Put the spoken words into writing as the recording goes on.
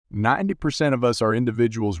90% of us are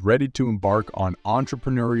individuals ready to embark on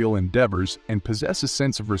entrepreneurial endeavors and possess a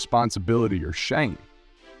sense of responsibility or shame.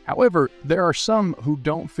 However, there are some who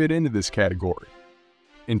don't fit into this category.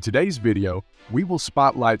 In today's video, we will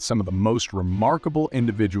spotlight some of the most remarkable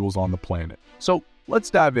individuals on the planet. So let's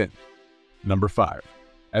dive in. Number 5.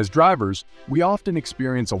 As drivers, we often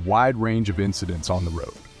experience a wide range of incidents on the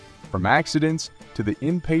road. From accidents to the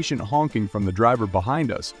impatient honking from the driver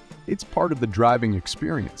behind us, it's part of the driving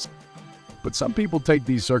experience. But some people take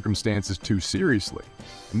these circumstances too seriously.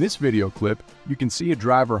 In this video clip, you can see a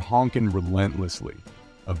driver honking relentlessly.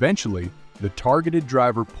 Eventually, the targeted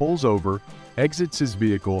driver pulls over, exits his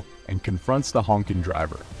vehicle, and confronts the honking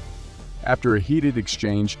driver. After a heated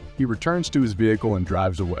exchange, he returns to his vehicle and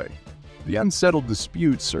drives away. The unsettled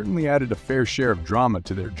dispute certainly added a fair share of drama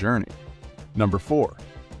to their journey. Number 4.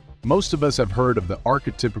 Most of us have heard of the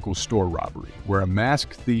archetypical store robbery, where a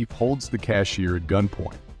masked thief holds the cashier at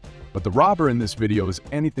gunpoint. But the robber in this video is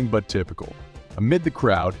anything but typical. Amid the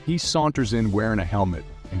crowd, he saunters in wearing a helmet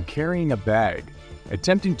and carrying a bag,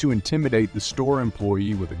 attempting to intimidate the store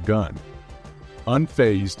employee with a gun.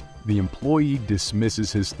 Unfazed, the employee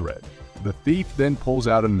dismisses his threat. The thief then pulls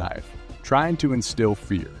out a knife, trying to instill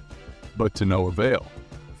fear, but to no avail.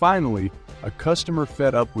 Finally, a customer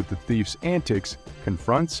fed up with the thief's antics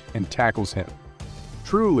confronts and tackles him.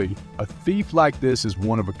 Truly, a thief like this is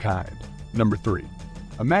one of a kind. Number 3.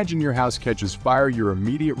 Imagine your house catches fire. Your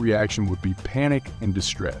immediate reaction would be panic and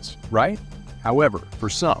distress, right? However, for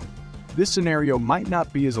some, this scenario might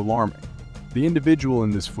not be as alarming. The individual in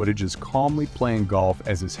this footage is calmly playing golf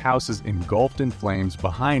as his house is engulfed in flames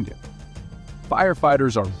behind him.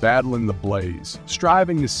 Firefighters are battling the blaze,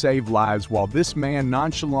 striving to save lives while this man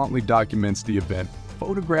nonchalantly documents the event,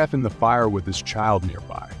 photographing the fire with his child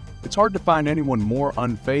nearby. It's hard to find anyone more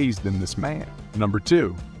unfazed than this man. Number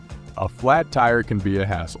 2. A flat tire can be a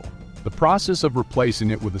hassle. The process of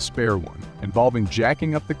replacing it with a spare one, involving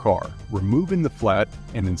jacking up the car, removing the flat,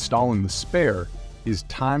 and installing the spare, is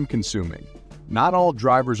time-consuming. Not all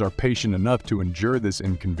drivers are patient enough to endure this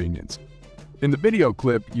inconvenience. In the video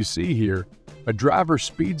clip you see here, a driver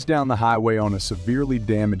speeds down the highway on a severely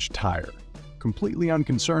damaged tire, completely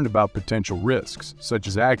unconcerned about potential risks, such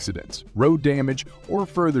as accidents, road damage, or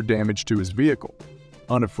further damage to his vehicle.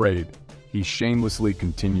 Unafraid, he shamelessly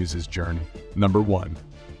continues his journey. Number 1.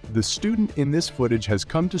 The student in this footage has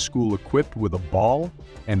come to school equipped with a ball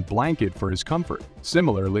and blanket for his comfort.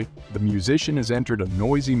 Similarly, the musician has entered a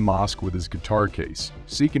noisy mosque with his guitar case,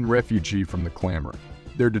 seeking refuge from the clamor.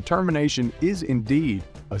 Their determination is indeed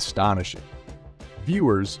astonishing.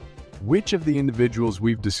 Viewers, which of the individuals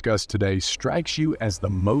we've discussed today strikes you as the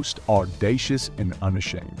most audacious and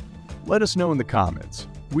unashamed? Let us know in the comments.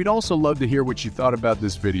 We'd also love to hear what you thought about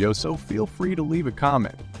this video, so feel free to leave a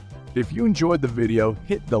comment. If you enjoyed the video,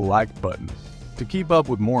 hit the like button. To keep up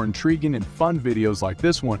with more intriguing and fun videos like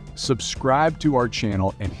this one, subscribe to our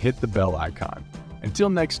channel and hit the bell icon. Until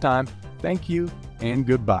next time, thank you and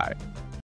goodbye.